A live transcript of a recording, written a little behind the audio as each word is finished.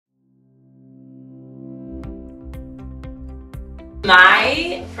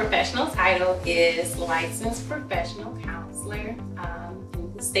My professional title is Licensed Professional Counselor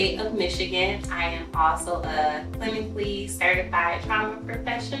in the state of Michigan. I am also a clinically certified trauma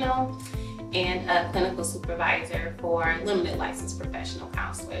professional and a clinical supervisor for limited licensed professional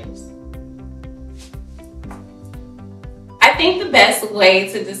counselors. I think the best way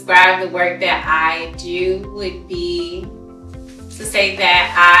to describe the work that I do would be to say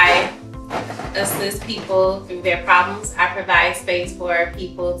that I assist people through their problems. I provide space for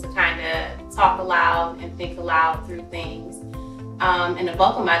people to kind of talk aloud and think aloud through things. And the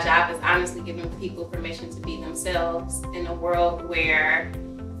bulk of my job is honestly giving people permission to be themselves in a world where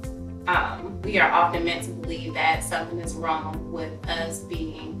we are often meant to believe that something is wrong with us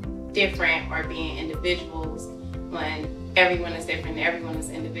being different or being individuals. When everyone is different, everyone is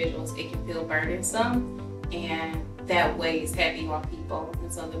individuals, it can feel burdensome, and that weighs heavy on people.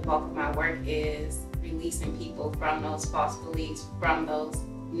 And so the bulk of my work is releasing people from those false beliefs, from those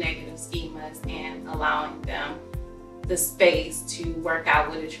negative schemas, and allowing them the space to work out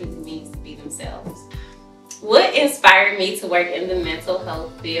what it truly means to be themselves. What inspired me to work in the mental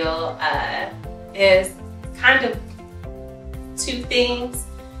health field is kind of two things.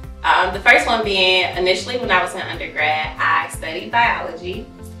 The first one being, initially when I was in undergrad, I studied biology.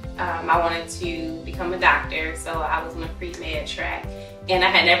 I wanted to become a doctor, so I was on a pre-med track. And I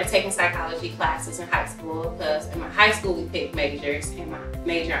had never taken psychology classes in high school because in my high school we picked majors, and my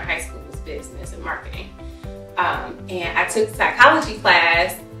major in high school was business and marketing. And I took a psychology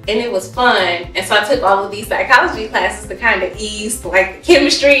class, and it was fun. And so I took all of these psychology classes to kind of ease like the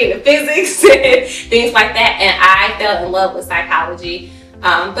chemistry and the physics and things like that. And I fell in love with psychology.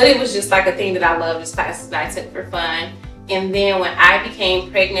 But it was just like a thing that I loved, just classes that I took for fun. And then when I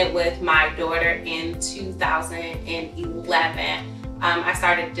became pregnant with my daughter in 2011, I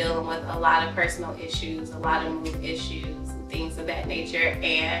started dealing with a lot of personal issues, a lot of mood issues, and things of that nature.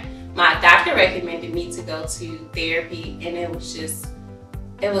 And my doctor recommended me to go to therapy, and it was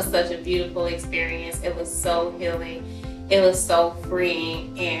such a beautiful experience. It was so healing. It was so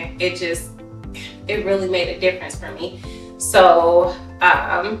freeing, and it really made a difference for me. So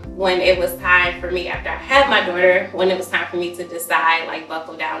when it was time for me, after I had my daughter, when it was time for me to decide, like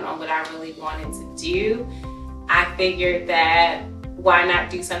buckle down on what I really wanted to do, I figured that why not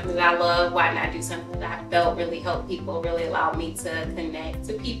do something that I love? Why not do something that I felt really helped people, really allowed me to connect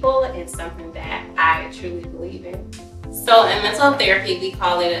to people, and something that I truly believe in. So in mental health therapy, we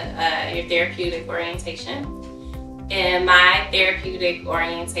call it your therapeutic orientation. And my therapeutic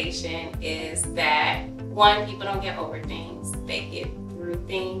orientation is that, one, people don't get over things, they get through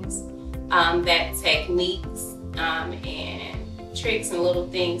things. That techniques and tricks and little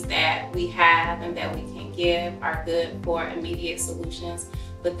things that we have and that we can give are good for immediate solutions,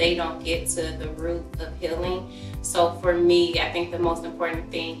 but they don't get to the root of healing. So for me, I think the most important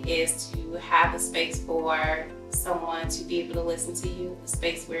thing is to have a space for someone to be able to listen to you, a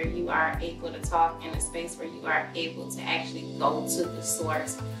space where you are able to talk, and a space where you are able to actually go to the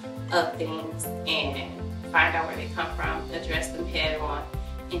source of things and find out where they come from, address them head on,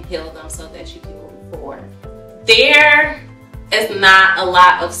 and heal them so that you can move forward. There is not a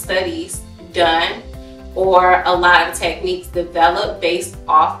lot of studies done or a lot of techniques developed based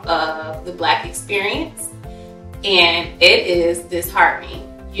off of the Black experience, and it is disheartening.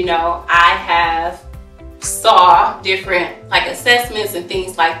 You know, I have saw different like assessments and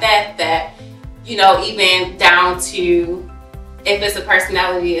things like that, you know, even down to if it's a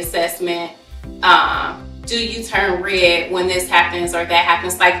personality assessment, do you turn red when this happens or that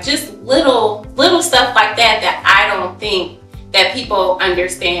happens? Like just little stuff like that I don't think that people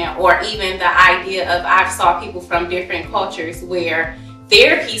understand. Or even the idea of, I've saw people from different cultures where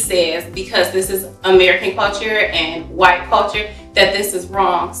therapy says, because this is American culture and white culture, that this is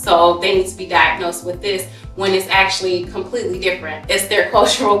wrong, so they need to be diagnosed with this, when it's actually completely different. It's their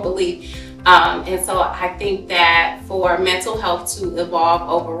cultural belief. And so I think that for mental health to evolve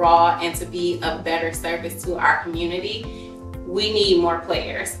overall and to be of better service to our community, we need more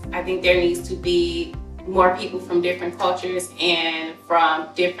players. I think there needs to be more people from different cultures and from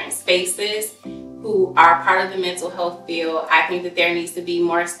different spaces who are part of the mental health field. I think that there needs to be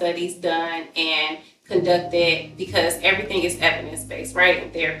more studies done and conducted, because everything is evidence-based, right?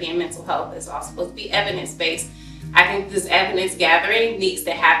 In therapy and mental health, it's all supposed to be evidence-based. I think this evidence gathering needs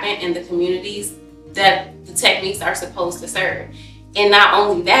to happen in the communities that the techniques are supposed to serve. And not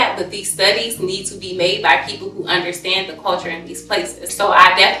only that, but these studies need to be made by people who understand the culture in these places. So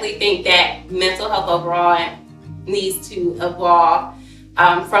I definitely think that mental health overall needs to evolve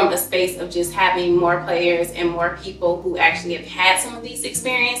from a space of just having more players and more people who actually have had some of these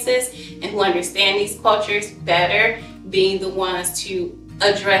experiences and who understand these cultures better, being the ones to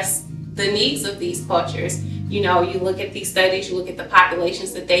address the needs of these cultures. You know, you look at these studies, you look at the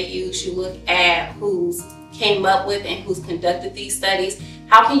populations that they use, you look at who's came up with and who's conducted these studies.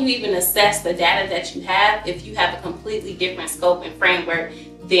 How can you even assess the data that you have if you have a completely different scope and framework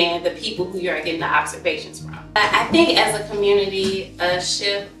than the people who you're getting the observations from? I think as a community, a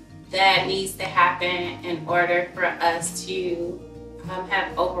shift that needs to happen in order for us to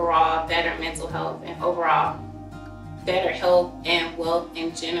have overall better mental health and overall better health and wealth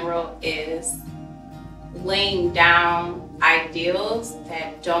in general is laying down ideals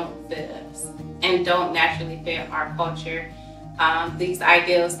that don't fit us and don't naturally fit our culture. These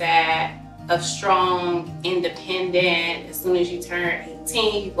ideals that of strong, independent, as soon as you turn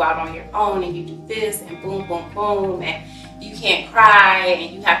 18, you go out on your own and you do this and boom, boom, boom, and you can't cry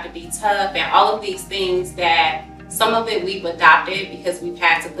and you have to be tough, and all of these things that some of it we've adopted because we've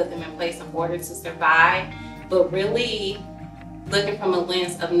had to put them in place in order to survive, but really looking from a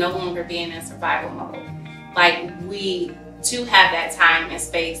lens of no longer being in survival mode. Like, we to have that time and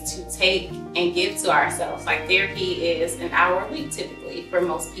space to take and give to ourselves. Like, therapy is an hour a week typically for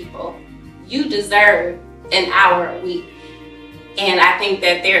most people. You deserve an hour a week. And I think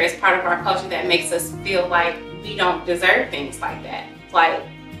that there is part of our culture that makes us feel like we don't deserve things like that. Like,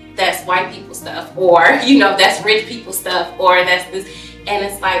 that's white people stuff, or, you know, that's rich people stuff, or that's this. And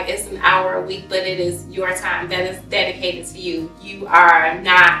it's like, it's an hour a week, but it is your time that is dedicated to you. You are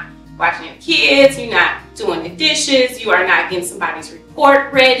not watching your kids, you're not doing the dishes, you are not getting somebody's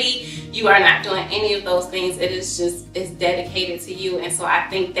report ready, you are not doing any of those things. It is just, it's dedicated to you. And so I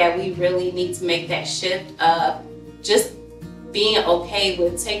think that we really need to make that shift of just being okay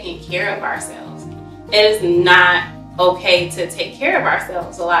with taking care of ourselves. It is not okay to take care of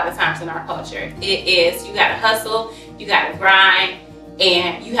ourselves a lot of times in our culture. It is, you gotta hustle, you gotta grind,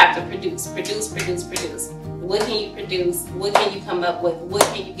 and you have to produce. What can you produce? What can you come up with? What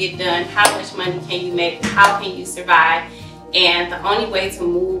can you get done? How much money can you make? How can you survive? And the only way to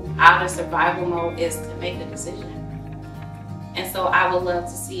move out of survival mode is to make a decision. And so I would love to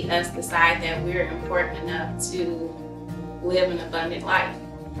see us decide that we're important enough to live an abundant life,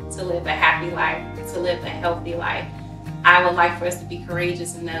 to live a happy life, to live a healthy life. I would like for us to be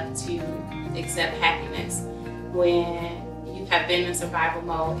courageous enough to accept happiness. When you have been in survival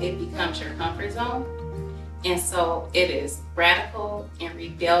mode, it becomes your comfort zone. And so it is radical and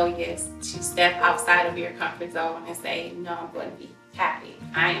rebellious to step outside of your comfort zone and say, no, I'm going to be happy.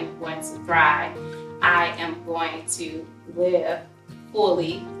 I am going to thrive. I am going to live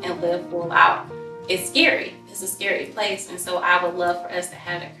fully and live full out. It's scary. It's a scary place. And so I would love for us to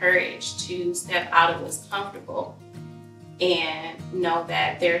have the courage to step out of what's comfortable and know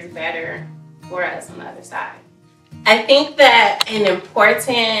that there's better for us on the other side. I think that an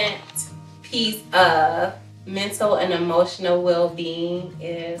important piece of mental and emotional well-being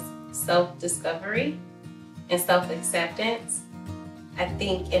is self-discovery and self-acceptance. I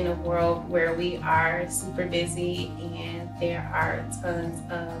think in a world where we are super busy and there are tons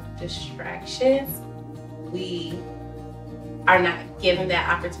of distractions, we are not given that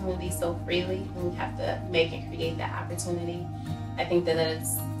opportunity so freely, and we have to make and create that opportunity. I think that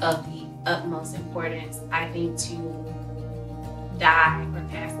it's of the utmost importance, I think, to die or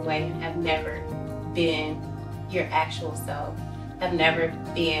pass away and have never been your actual self, have never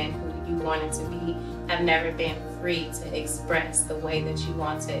been who you wanted to be, have never been free to express the way that you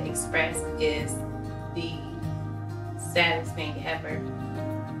want to express is the saddest thing ever.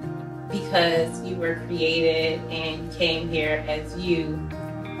 Because you were created and you came here as you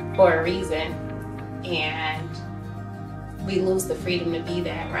for a reason, and we lose the freedom to be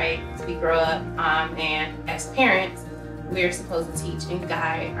that, right? As we grow up, and as parents, we're supposed to teach and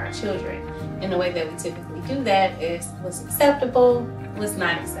guide our children. And the way that we typically do that is what's acceptable, what's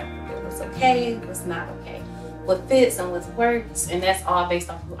not acceptable, what's okay, what's not okay, what fits and what works. And that's all based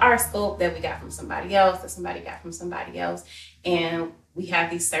off of our scope that we got from somebody else, that somebody got from somebody else. And we have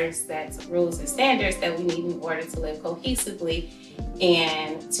these certain sets of rules and standards that we need in order to live cohesively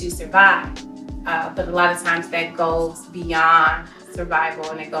and to survive. But a lot of times that goes beyond survival,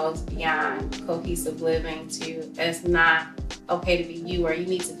 and it goes beyond cohesive living to it's not okay to be you, or you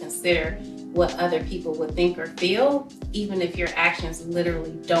need to consider what other people would think or feel, even if your actions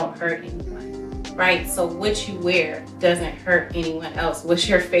literally don't hurt anyone, right? So what you wear doesn't hurt anyone else. What's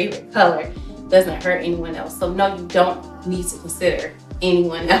your favorite color doesn't hurt anyone else. So no, you don't need to consider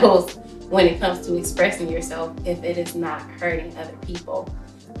anyone else when it comes to expressing yourself if it is not hurting other people.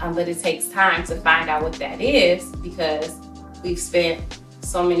 But it takes time to find out what that is, because we've spent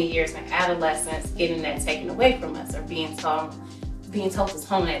so many years in adolescence getting that taken away from us, or being told to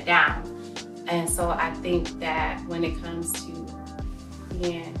tone it down. And so I think that when it comes to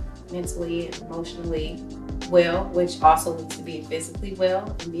being mentally and emotionally well, which also needs to be physically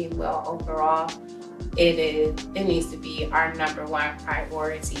well and being well overall, it needs to be our #1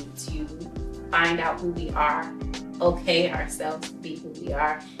 priority to find out who we are, okay ourselves to be who we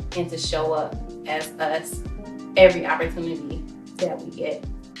are, and to show up as us every opportunity that we get.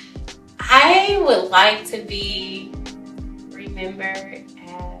 I would like to be remembered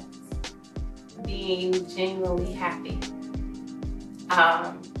as being genuinely happy.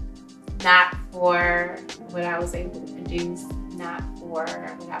 Not for what I was able to produce, not for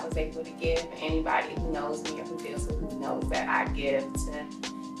what I was able to give anybody who knows me or who feels who knows that I give to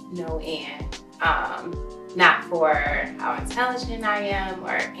no end. Not for how intelligent I am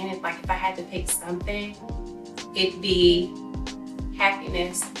or anything. Like, if I had to pick something, it'd be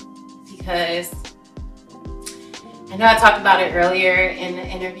happiness, because I know I talked about it earlier in the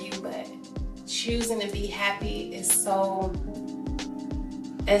interview, but choosing to be happy is so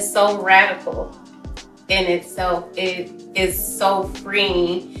radical in itself. It is so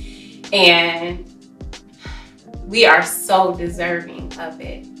freeing, and we are so deserving of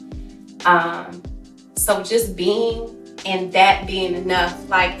it. So just being, and that being enough.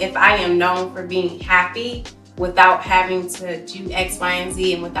 Like, if I am known for being happy without having to do X, Y, and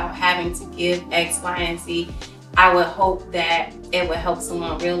Z, and without having to give X, Y, and Z, I would hope that it would help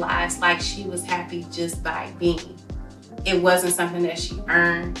someone realize, like, she was happy just by being. It wasn't something that she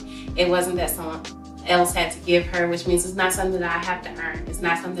earned. It wasn't that someone else had to give her, which means it's not something that I have to earn. It's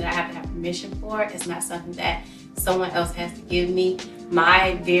not something that I have to have permission for. It's not something that someone else has to give me.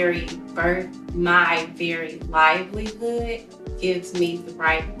 My very birth, my very livelihood gives me the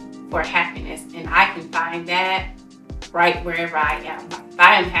right for happiness, and I can find that right wherever I am. If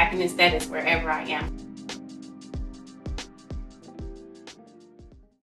I am happiness, that is wherever I am.